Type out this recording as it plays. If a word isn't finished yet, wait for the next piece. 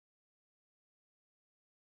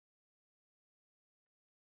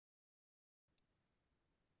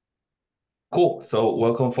Cool. So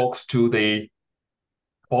welcome folks to the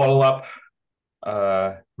follow-up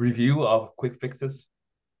review of quick fixes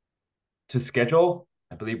to schedule.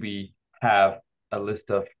 I believe we have a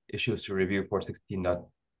list of issues to review for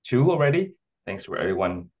 16.2 already. Thanks for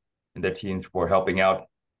everyone in their teams for helping out.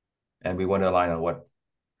 And we want to align on what's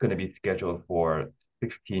going to be scheduled for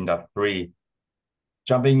 16.3.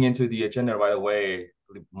 Jumping into the agenda right away,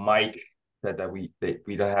 Mike said that we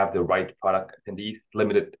don't have the right product attendees,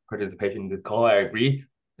 limited participation in the call. I agree.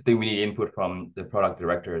 I think we need input from the product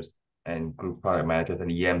directors and group product managers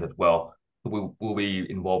and EMs as well. We'll be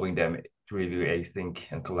involving them to review async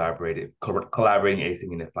and collaborating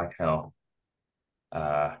async in the Slack channel.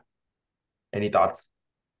 Uh, any thoughts?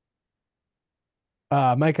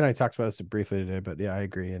 Mike and I talked about this briefly today, but yeah, I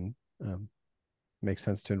agree, and makes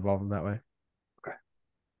sense to involve them that way. Okay.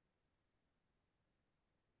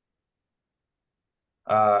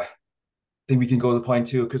 I think we can go to point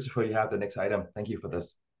two. Christopher, you have the next item. Thank you for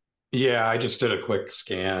this. Yeah, I just did a quick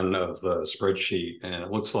scan of the spreadsheet, and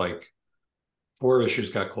it looks like 4 issues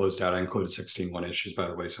got closed out. I included 16.1 issues, by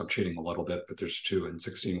the way, so I'm cheating a little bit, but there's 2 in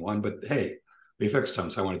 16.1. But hey, we fixed them,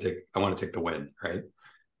 so I want to take the win, right?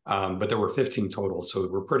 But there were 15 total, so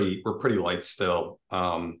we're pretty light still.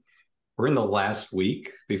 We're in the last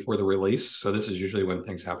week before the release, so this is usually when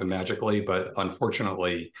things happen magically. But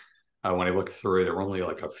unfortunately, when I look through, there were only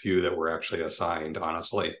like a few that were actually assigned,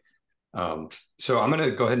 honestly. So I'm going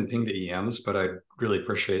to go ahead and ping the EMs, but I'd really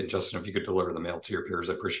appreciate it, Justin, if you could deliver the mail to your peers.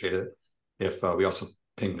 I appreciate it. If we also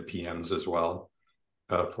ping the PMs as well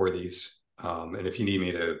for these. And if you need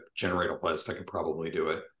me to generate a list, I could probably do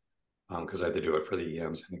it because I had to do it for the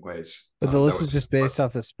EMs anyways. But the list is just based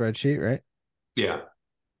off the spreadsheet, right? Yeah.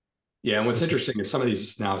 Yeah. And what's interesting is some of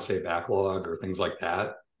these now say backlog or things like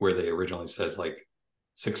that, where they originally said like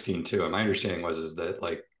 16.2. And my understanding is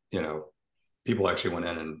that people actually went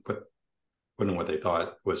in and put in what they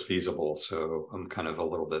thought was feasible. So I'm kind of a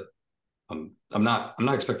little bit, I'm not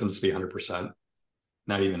expecting this to be 100%,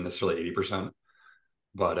 not even necessarily 80%,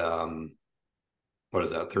 but what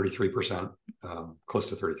is that? 33%, close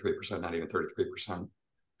to 33%, not even 33%.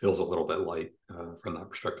 Feels a little bit light from that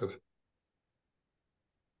perspective.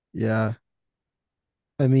 Yeah.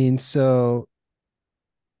 I mean, so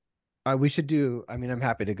we should do, I'm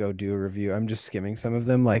happy to go do a review. I'm just skimming some of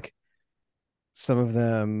them. Like some of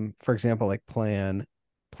them, for example, like plan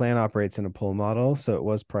operates in a pull model. So it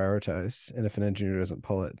was prioritized. And if an engineer doesn't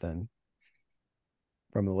pull it, then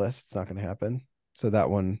from the list, it's not going to happen. So that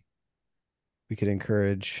one we could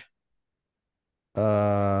encourage.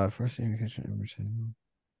 First communication.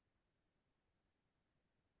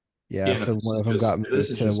 Yeah, so one of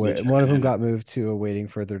them got moved to awaiting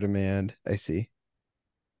further demand. I see.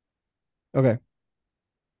 Okay.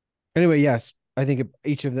 Anyway, yes, I think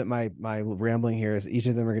each of them, my rambling here is each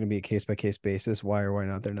of them are going to be a case by case basis. Why or why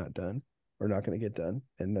not they're not done or not going to get done,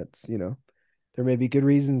 and that's there may be good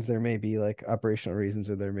reasons, there may be like operational reasons,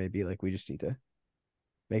 or there may be like we just need to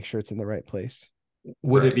make sure it's in the right place.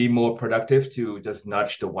 Would it be more productive to just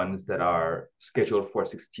nudge the ones that are scheduled for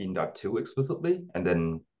 16.2 explicitly, and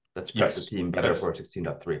then let's prep the team better for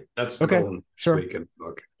 16.3? That's the goal sure. Week in the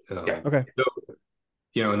book. Yeah. Okay. So,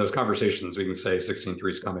 in those conversations, we can say 16.3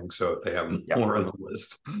 is coming. So if they have more on the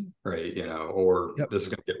list, right, or this is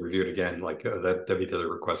going to get reviewed again, like that Debbie did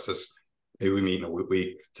request this. Maybe we meet in a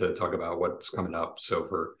week to talk about what's coming up. So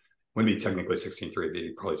wouldn't be technically 16.3, it'd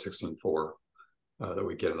be probably 16.4 that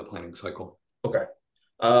we get in the planning cycle. Okay.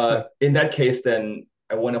 In that case, then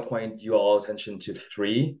I want to point you all attention to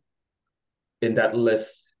 3. In that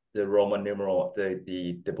list, the Roman numeral,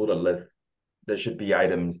 the bullet list, there should be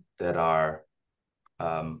items that are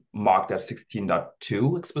marked as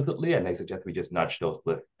 16.2 explicitly, and I suggest we just nudge those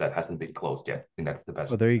lists that hasn't been closed yet. I think that's the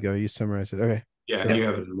best. Oh, there you go. You summarized it. Okay. Yeah, and you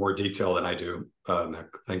have it in more detail than I do.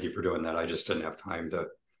 Thank you for doing that. I just didn't have time to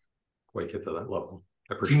quite get to that level.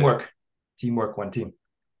 I appreciate Teamwork, one team.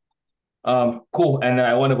 Cool. And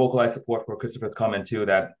I want to vocalize support for Christopher's comment too,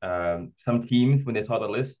 that some teams, when they saw the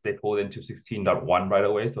list, they pulled into 16.1 right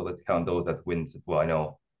away. So let's count those as wins as well. I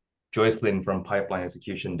know Joycelyn from Pipeline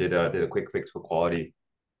Execution did a quick fix for quality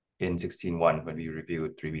in 16.1 when we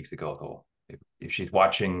reviewed 3 weeks ago. So if she's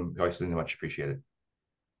watching, Joycelyn, much appreciated.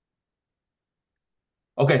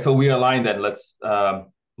 Okay, so we align then. Let's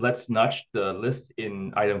nudge the list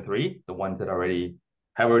in item 3, the ones that have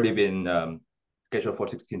already been scheduled for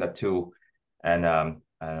 16.2, and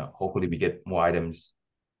hopefully we get more items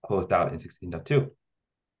closed out in 16.2.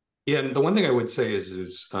 Yeah, and the one thing I would say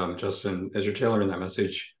is Justin, as you're tailoring that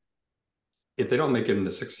message, if they don't make it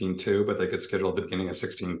into 16.2, but they could schedule at the beginning of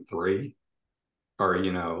 16.3,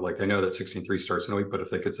 or, like I know that 16.3 starts in a week, but if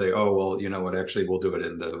they could say, oh, well, you know what, actually we'll do it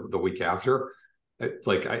in the week after.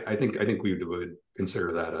 I think we would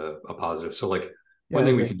consider that a positive. So like one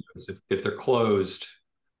thing we can do is if they're closed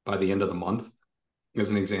by the end of the month, as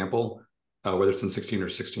an example, whether it's in 16 or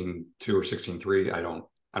 16.2 or 16.3, I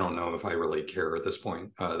don't know if I really care at this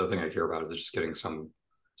point. The thing I care about is just getting some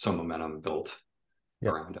momentum built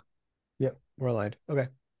around it. Yep, we're aligned. Okay.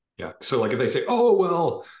 Yeah. So like if they say, oh,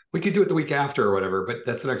 well, we could do it the week after or whatever, but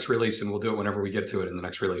that's the next release and we'll do it whenever we get to it in the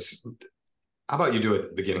next release. How about you do it at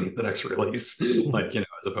the beginning of the next release? Like, as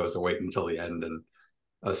opposed to waiting until the end and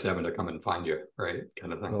us having to come and find you, right?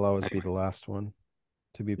 Kind of thing. It'll always be the last one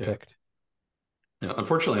to be picked. Yeah.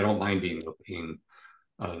 Unfortunately, I don't mind being a pain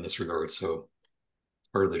in this regard. So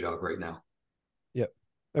part of the job right now. Yep.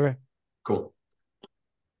 Okay. Cool.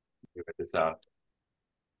 Give it this out.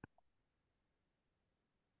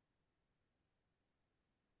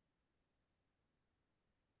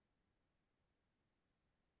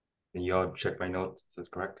 Can you all check my notes? Is this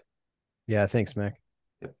correct? Yeah, thanks, Mac.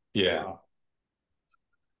 Yep. Yeah.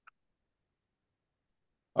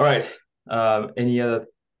 All right. Any other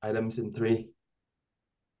items in 3?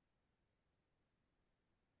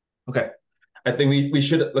 Okay. I think we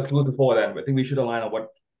should, let's move forward then. I think we should align on what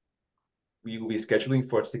we will be scheduling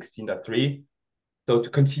for 16.3. So to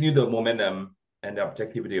continue the momentum and the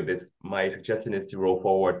objectivity of this, my suggestion is to roll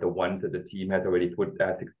forward the ones that the team has already put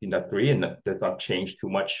at 16.3 and does not change too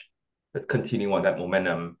much, but continue on that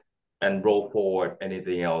momentum and roll forward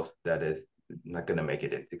anything else that is not going to make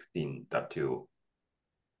it in 16.2.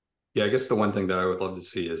 Yeah, I guess the one thing that I would love to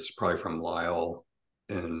see is probably from Lyle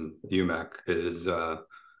and UMAC is,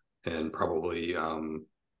 and probably, I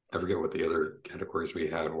forget what the other categories we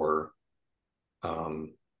had were.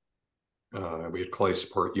 We had Clay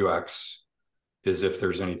support UX, is if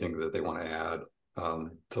there's anything that they want to add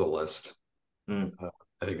to the list. I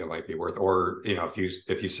think it might be worth, or if you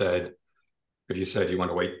said you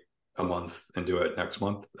want to wait a month and do it next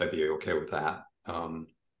month, I'd be okay with that.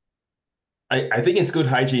 I think it's good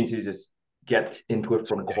hygiene to just get input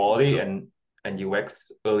from quality and UX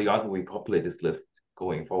early on when we populate this list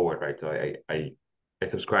going forward, right? So I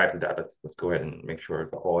subscribe to that. Let's go ahead and make sure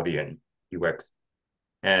the quality and UX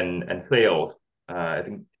and sales. I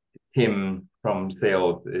think Tim from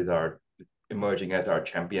sales is emerging as our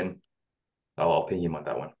champion. I'll ping him on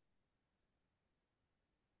that one.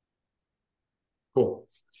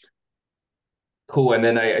 Cool. And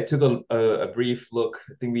then I took a brief look.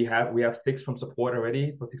 I think we have 6 from support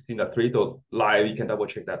already for 16.3. So live, you can double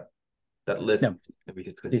check that list. No, and we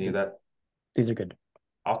could continue that. These are good.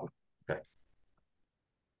 Awesome. Okay.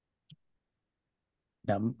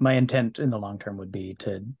 Now, my intent in the long term would be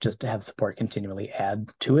to just have support continually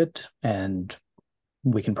add to it, and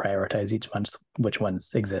we can prioritize each month which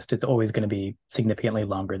ones exist. It's always going to be significantly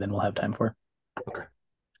longer than we'll have time for. Okay.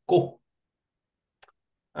 Cool.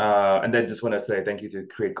 And then just want to say thank you to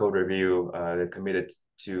Create Code Review. They're committed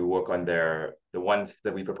to work on the ones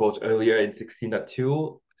that we proposed earlier in 16.2.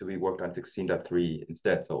 So we worked on 16.3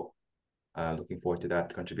 instead. So looking forward to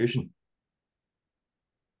that contribution.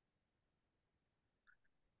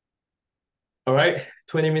 All right,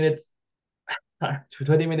 20 minutes.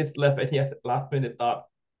 20 minutes left. Any last minute thoughts?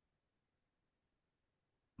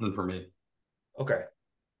 And for me. Okay.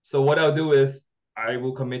 So what I'll do is I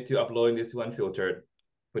will commit to uploading this to Unfiltered,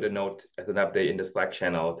 put a note as an update in the Slack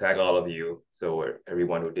channel, tag all of you so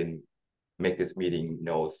everyone who didn't make this meeting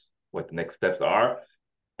knows what the next steps are.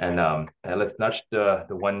 And let's nudge the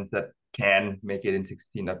ones that can make it in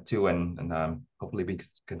 16.2 and hopefully we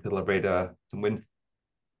can celebrate some wins.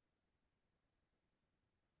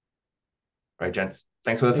 All right, gents.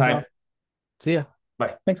 Thanks for the time. See ya.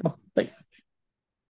 Bye. Thanks, Paul. Bye.